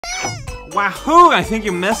Wahoo! I think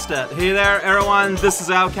you missed it. Hey there, everyone. This is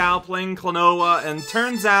Cal playing Klonoa, and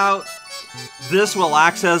turns out this will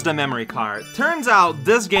access the memory card. Turns out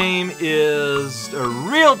this game is a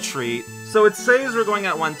real treat. So it saves we're going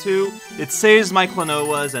at 1-2. It saves my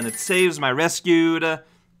Klonoas, and it saves my rescued.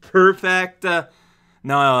 Perfect.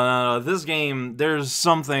 No. This game, there's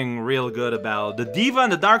something real good about the Diva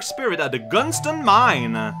and the Dark Spirit at the Gunston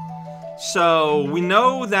Mine. So we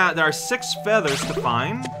know that there are 6 feathers to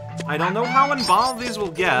find. I don't know how involved these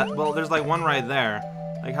will get. Well, there's like one right there.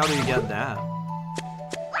 Like, how do you get that?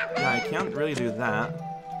 Yeah, I can't really do that.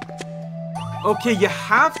 Okay, you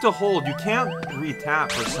have to hold. You can't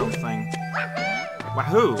re-tap or something.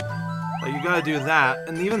 Wahoo! Like, you gotta do that,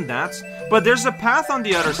 and even that's... But there's a path on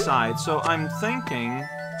the other side, so I'm thinking...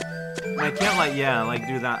 I can't, like,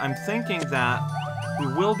 do that. I'm thinking that we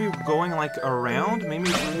will be going, like, around.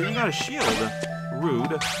 Maybe you got a shield.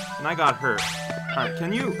 Rude. And I got hurt. Alright,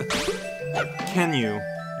 can you... Can you?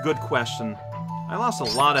 Good question. I lost a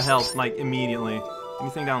lot of health, like, immediately.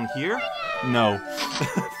 Anything down here? No.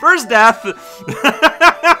 First death! Look,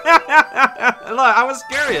 I was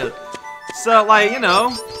curious. So, like, you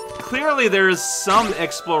know, clearly there is some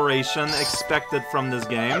exploration expected from this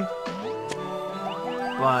game.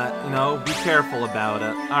 But, you know, be careful about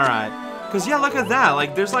it. Alright. Because, yeah, look at that.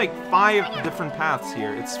 Like, there's, like, 5 different paths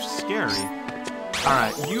here. It's scary.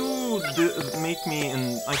 Alright, you make me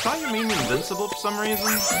I thought you made me invincible for some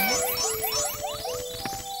reason.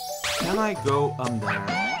 Can I go there?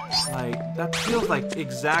 Like, that feels like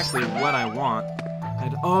exactly what I want.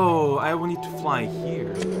 Oh, I will need to fly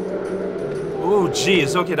here. Oh,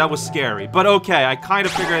 jeez. Okay, that was scary. But okay, I kind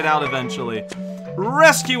of figured it out eventually.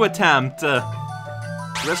 Rescue attempt!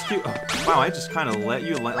 Rescue... Oh, wow, I just kind of let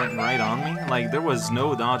you like, right on me? Like, there was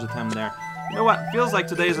no dodge attempt there. You know what? Feels like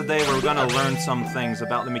today's a day where we're gonna learn some things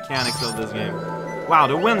about the mechanics of this game. Wow,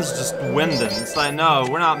 the wind's just winding. It's like, no,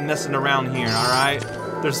 we're not messing around here, alright?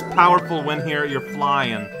 There's powerful wind here, you're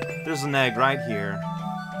flying. There's an egg right here.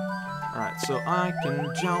 Alright, so I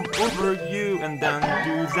can jump over you and then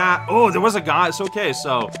do that. Oh, there was a guy. It's okay,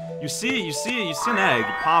 so you see an egg.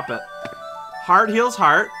 Pop it. Heart heals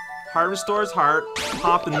heart. Heart restores heart.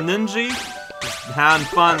 Pop a ninja. Just having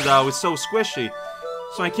fun though. It's so squishy.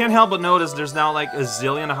 So I can't help but notice there's now like a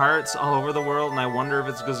zillion hearts all over the world, and I wonder if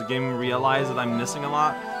it's because the game realized that I'm missing a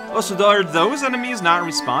lot. Oh, so are those enemies not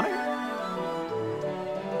respawning?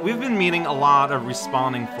 We've been meeting a lot of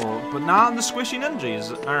respawning folk, but not the squishy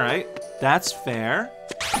ninjas. Alright, that's fair.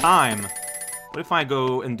 Time. What if I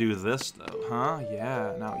go and do this, though? Huh?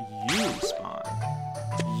 Yeah, now you respawn.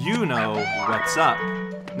 You know what's up.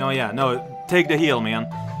 No, yeah, no, take the heal,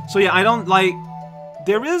 man. So yeah, I don't, like...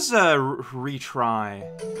 There is a retry.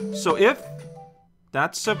 So if...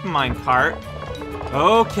 That's a minecart.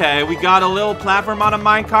 Okay, we got a little platform on a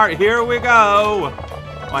minecart. Here we go!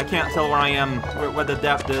 Well, I can't tell where I am, where the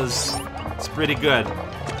depth is. It's pretty good.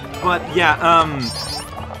 But, yeah,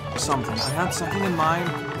 something. I had something in mind.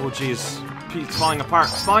 Oh, jeez. It's falling apart.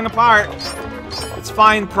 It's falling apart! It's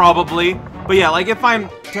fine, probably. But yeah, like, if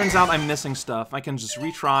turns out I'm missing stuff, I can just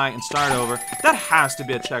retry and start over. That has to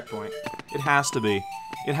be a checkpoint. It has to be.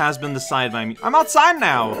 It has been decided by me. I'm outside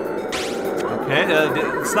now! Okay,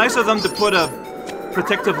 it's nice of them to put a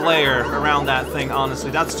protective layer around that thing, honestly.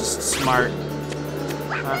 That's just smart.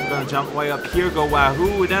 I'm gonna jump way up here, go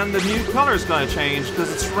wahoo, then the new color's gonna change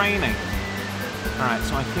because it's raining. Alright,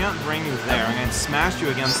 so I can't bring you there. I'm gonna smash you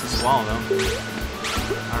against this wall, though.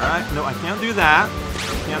 Alright, no, I can't do that.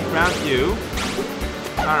 I can't grab you.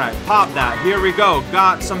 Alright, pop that. Here we go.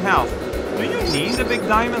 Got some health. Do you need the big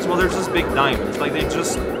diamonds? Well, they're just big diamonds. Like,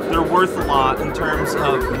 they're worth a lot in terms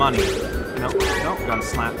of money. Nope, gotta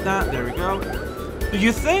slap that. There we go. Do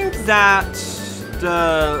you think that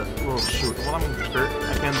oh shoot, well I'm hurt.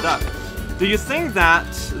 I can duck. Do you think that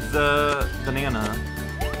the banana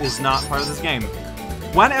is not part of this game?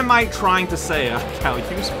 What am I trying to say? I'll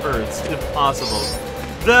use birds, if possible.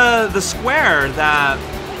 The square that,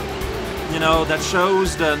 you know, that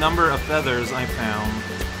shows the number of feathers I found.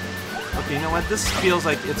 Okay, you know what? This feels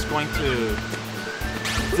like it's going to...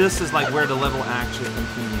 This is like where the level actually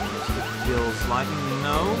continues. It feels like...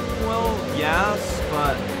 No? Well, yes,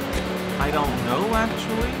 but... I don't know,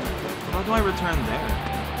 actually. How do I return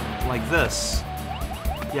there? Like this.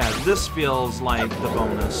 Yeah, this feels like the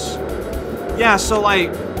bonus. Yeah, so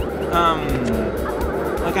like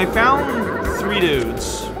I found 3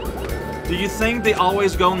 dudes. Do you think they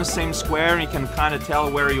always go in the same square and you can kind of tell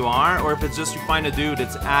where you are? Or if it's just you find a dude,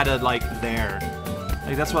 it's added, like, there?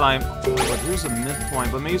 Like, that's what I'm... Oh, but here's a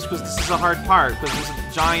midpoint. But maybe it's because this is a hard part. Because there's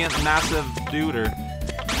a giant, massive duder.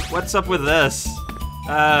 What's up with this?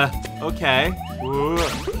 Okay. Ooh,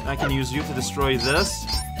 I can use you to destroy this.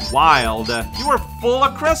 Wild. You are full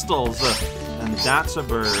of crystals. And that's a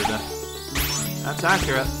bird. That's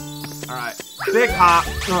accurate. Alright. Big hop.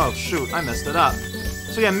 Oh, shoot. I messed it up.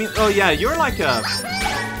 So yeah, oh yeah, you're like a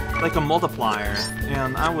multiplier.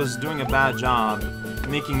 And I was doing a bad job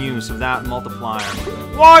making use of that multiplier.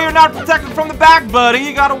 Whoa, you're not protected from the back, buddy!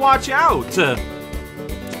 You gotta watch out!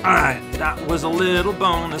 Alright, that was a little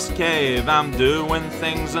bonus cave. I'm doing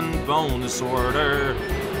things in bonus order.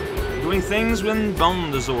 Doing things in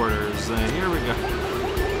bone disorders. Here we go.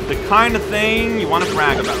 The kind of thing you want to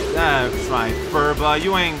brag about. That's right, Furba,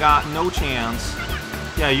 you ain't got no chance.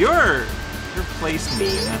 Yeah, you're placed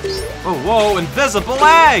mean. Oh, whoa, invisible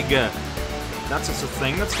egg! That's just a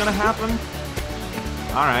thing that's gonna happen?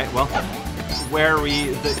 Alright, well, wary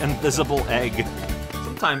the invisible egg.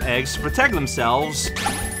 Sometimes eggs protect themselves,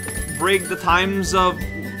 break the times of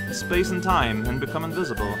space and time, and become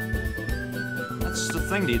invisible. That's just a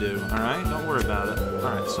thing to do, alright? Don't worry about it.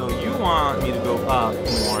 Alright, so you want me to go up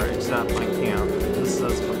more, except I can't. This is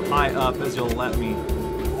as high up as you'll let me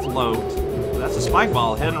float. That's a spike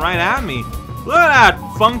ball heading right at me. Look at that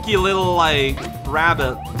funky little, like,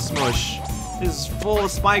 rabbit smush. Is full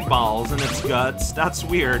of spike balls in its guts. That's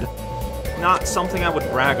weird. Not something I would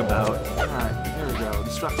brag about. Alright, here we go.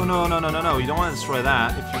 Oh, no. You don't want to destroy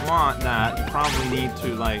that. If you want that, you probably need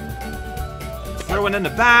to, like, throw it in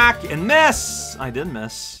the back and miss! I did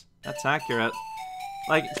miss. That's accurate.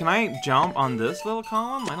 Like, can I jump on this little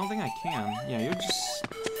column? I don't think I can. Yeah, you're just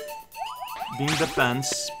being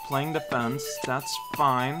defense, playing defense. That's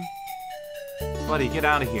fine. Buddy, get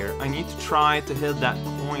out of here. I need to try to hit that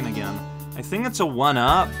coin again. I think it's a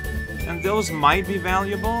 1-up, and those might be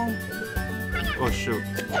valuable. Oh, shoot.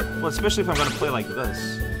 Well, especially if I'm gonna play like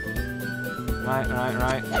this. Right.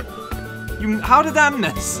 How did that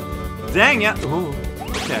miss? Dang it! Ooh.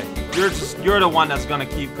 Okay, you're the one that's gonna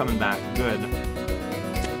keep coming back. Good.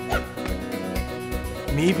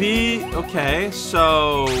 Maybe, okay,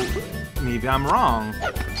 so maybe I'm wrong.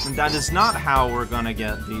 And that is not how we're gonna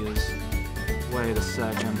get these. Wait a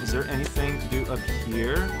second, is there anything to do up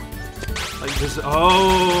here? Like this,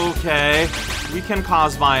 oh, okay. We can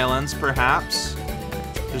cause violence, perhaps.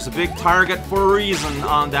 There's a big target for a reason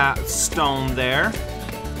on that stone there.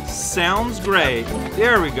 Sounds great.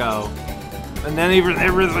 There we go. And then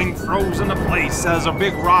everything froze into place as a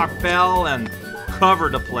big rock fell and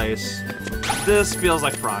covered the place. This feels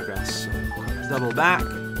like progress. Double back.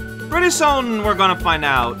 Pretty soon we're gonna find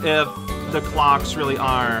out if the clocks really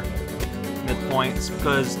are midpoints,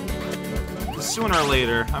 because sooner or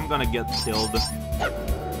later, I'm gonna get killed.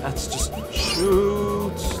 That's just...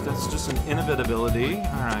 shoot! That's just an inevitability.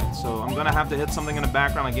 Alright, so I'm gonna have to hit something in the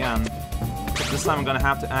background again. But this time I'm gonna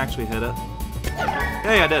have to actually hit it.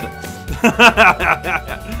 Hey, I did it!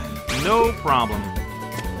 No problem.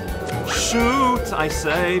 Shoot! I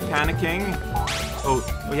say, panicking. Oh,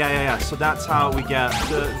 yeah. So that's how we get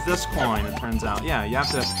this coin, it turns out. Yeah, you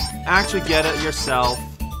have to actually get it yourself.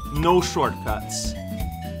 No shortcuts.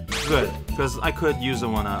 Good, because I could use a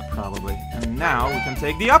 1-up, probably. And now we can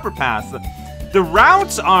take the upper path. The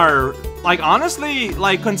routes are, like, honestly,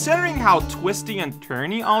 like, considering how twisty and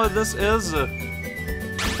turny all of this is,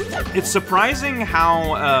 it's surprising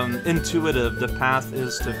how intuitive the path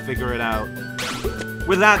is to figure it out.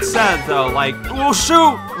 With that said, though, like, oh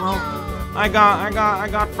shoot! Well, I got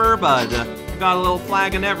Furbud. I got a little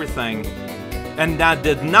flag and everything. And that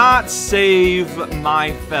did not save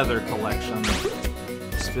my feather collection.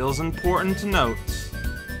 This feels important to note.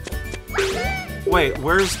 Wait,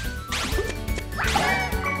 where's...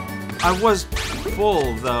 I was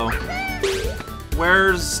full, though.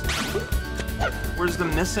 Where's the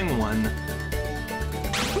missing one?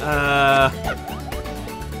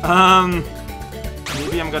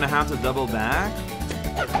 Maybe I'm gonna have to double back?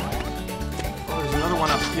 Oh, there's another one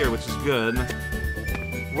up here, which is good.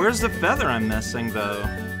 Where's the feather I'm missing, though?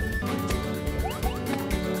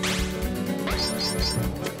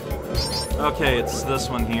 Okay, it's this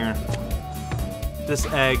one here. This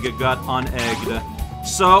egg got unegged.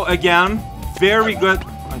 So, again, very good...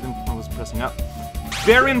 I was pressing up.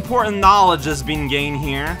 Very important knowledge has been gained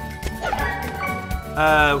here.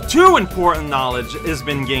 2 important knowledge has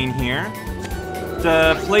been gained here.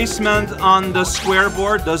 The placement on the square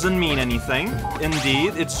board doesn't mean anything.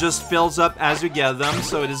 Indeed, it just fills up as you get them,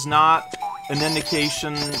 so it is not an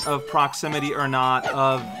indication of proximity or not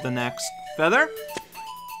of the next feather.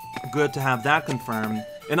 Good to have that confirmed.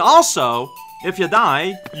 And also, if you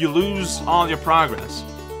die, you lose all your progress.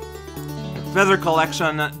 Feather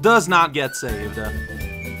collection does not get saved.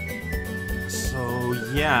 So,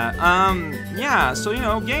 yeah. So, you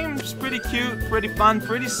know, game's pretty cute, pretty fun,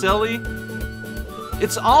 pretty silly.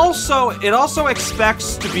 it also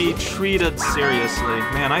expects to be treated seriously.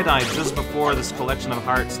 Man, I died just before this collection of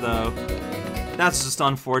hearts, though. That's just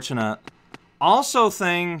unfortunate. Also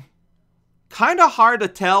kinda hard to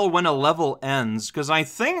tell when a level ends, because I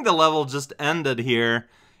think the level just ended here,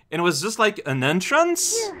 and it was just like an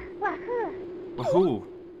entrance? Wahoo.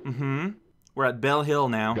 Mm-hmm. We're at Bell Hill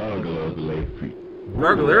now.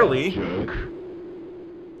 Garglerly?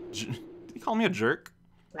 Did you call me a jerk?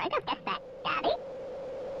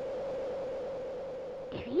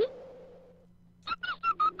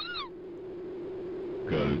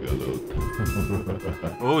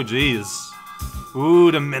 Oh, jeez.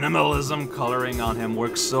 Ooh, the minimalism coloring on him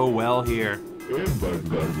works so well here.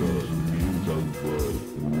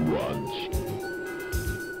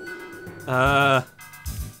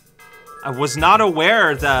 I was not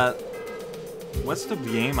aware that... What's the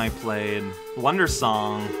game I played? Wonder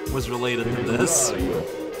Song was related to this.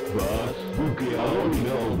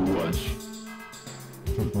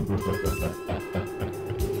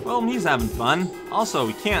 Well, he's having fun. Also,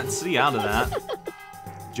 we can't see out of that.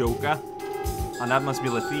 Joker. Oh, that must be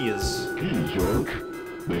Lethia's.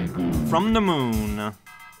 From the moon.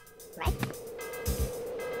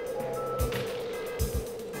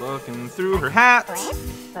 Looking through her hat.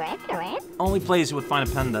 Only place you would find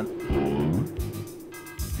a pendant.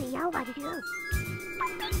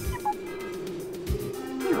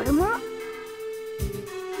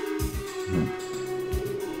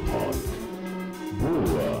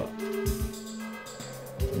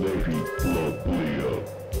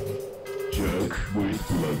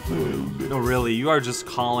 No, really, you are just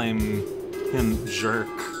calling him jerk.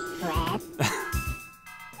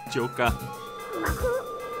 Joker.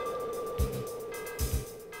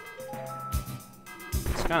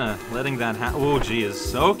 Just kinda letting that happen. Oh,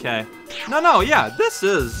 geez. Okay. No, yeah, this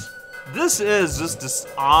is just this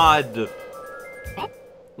odd,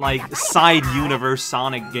 like, side universe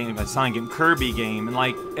Sonic game, Kirby game, in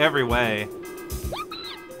like every way.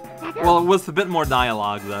 Well, with a bit more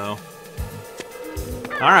dialogue, though.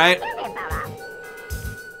 Alright.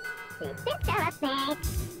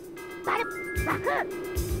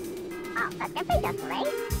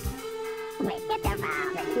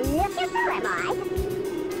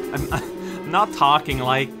 I'm not talking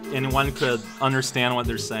like anyone could understand what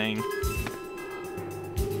they're saying.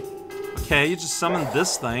 Okay, you just summoned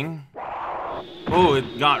this thing. Oh,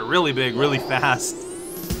 it got really big, really fast.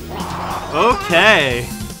 Okay.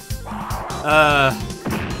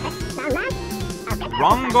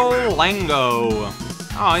 Rongo Lango.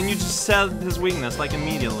 Oh, and you just said his weakness, like,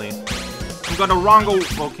 immediately. I'm gonna Rongo...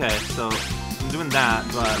 Okay, so I'm doing that,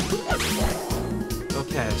 but...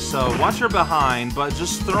 Okay, so watch your behind, but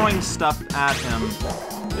just throwing stuff at him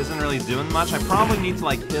isn't really doing much. I probably need to,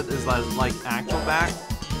 like, hit his, like, actual back.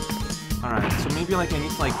 Alright, so maybe, like, I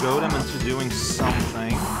need to, like, goad him into doing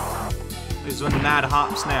something. He's doing mad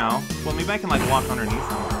hops now. Well, maybe I can, like, walk underneath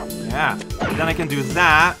him. Yeah. Then I can do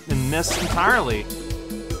that and miss entirely.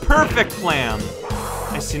 Perfect plan!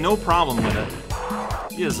 I see no problem with it.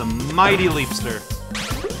 He is a mighty leapster.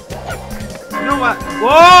 You know what?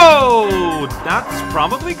 Whoa! That's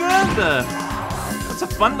probably good. That's a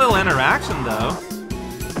fun little interaction, though.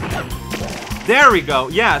 There we go.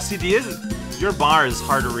 Yeah, see, your bar is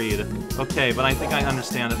hard to read. Okay, but I think I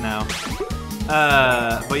understand it now.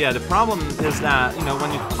 But yeah, the problem is that, you know,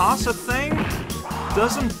 when you toss a thing, it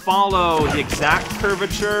doesn't follow the exact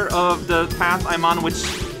curvature of the path I'm on, which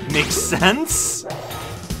makes sense.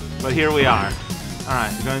 But here we are.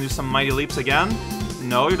 Alright, you're gonna do some mighty leaps again?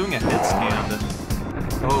 No, you're doing a hit stand.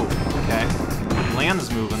 Oh, okay. Land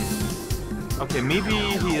is moving. Okay, maybe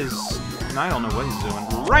he is... I don't know what he's doing.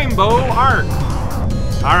 Rainbow Arc!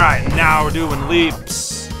 Alright, now we're doing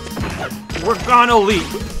leaps. We're gonna leap.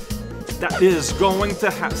 That is going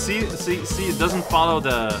to happen. See, it doesn't follow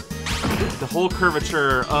the whole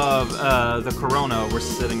curvature of the Corona we're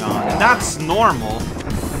sitting on. And that's normal.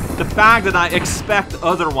 The fact that I expect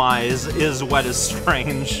otherwise is what is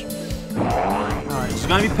strange. Alright, just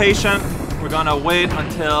gonna be patient. We're gonna wait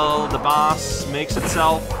until the boss makes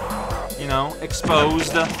itself, you know,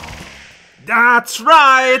 exposed. That's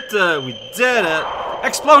right! We did it!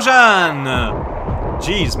 Explosion!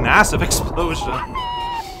 Jeez, massive explosion.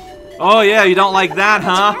 Oh yeah, you don't like that,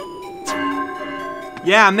 huh?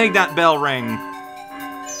 Yeah, make that bell ring.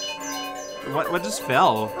 What just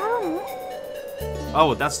fell?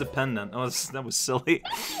 Oh, that's the pendant. Oh, that was silly.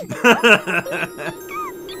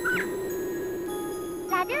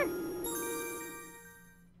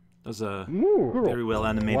 That was a very well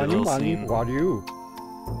animated little scene. Wafu?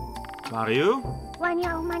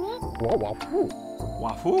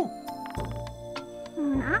 Wafu?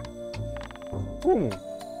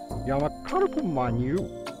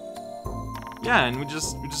 Yeah, and we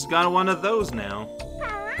just got one of those now.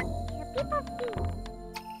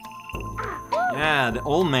 Yeah, the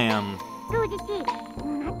old man.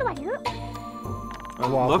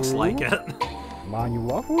 Well, looks like it.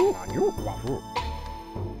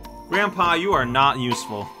 Grandpa, you are not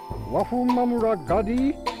useful.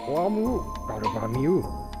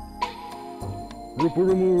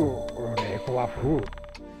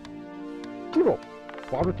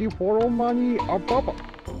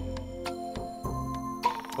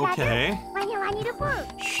 Okay.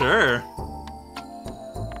 Sure.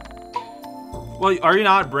 Well, are you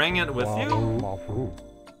not bringing it with you?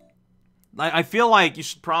 I feel like you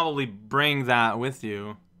should probably bring that with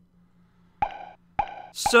you.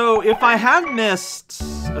 So, if I had missed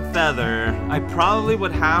a feather, I probably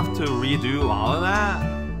would have to redo all of that.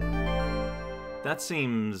 That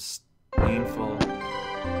seems painful.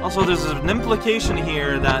 Also, there's an implication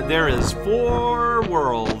here that there is 4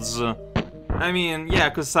 worlds. I mean, yeah,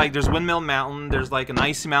 because, like, there's Windmill Mountain, there's, like, an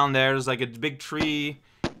icy mountain there, there's, like, a big tree,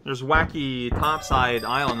 there's wacky topside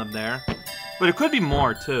island up there. But it could be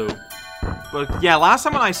more, too. But, yeah, last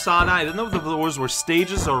time when I saw that, I didn't know if those were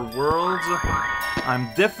stages or worlds. I'm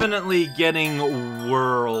definitely getting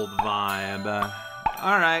world vibe.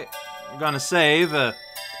 Alright, we're gonna save.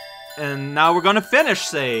 And now we're gonna finish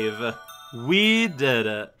save. We did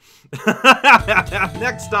it.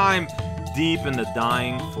 Next time, deep in the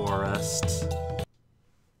dying forest.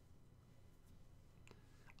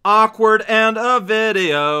 Awkward and a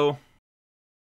video.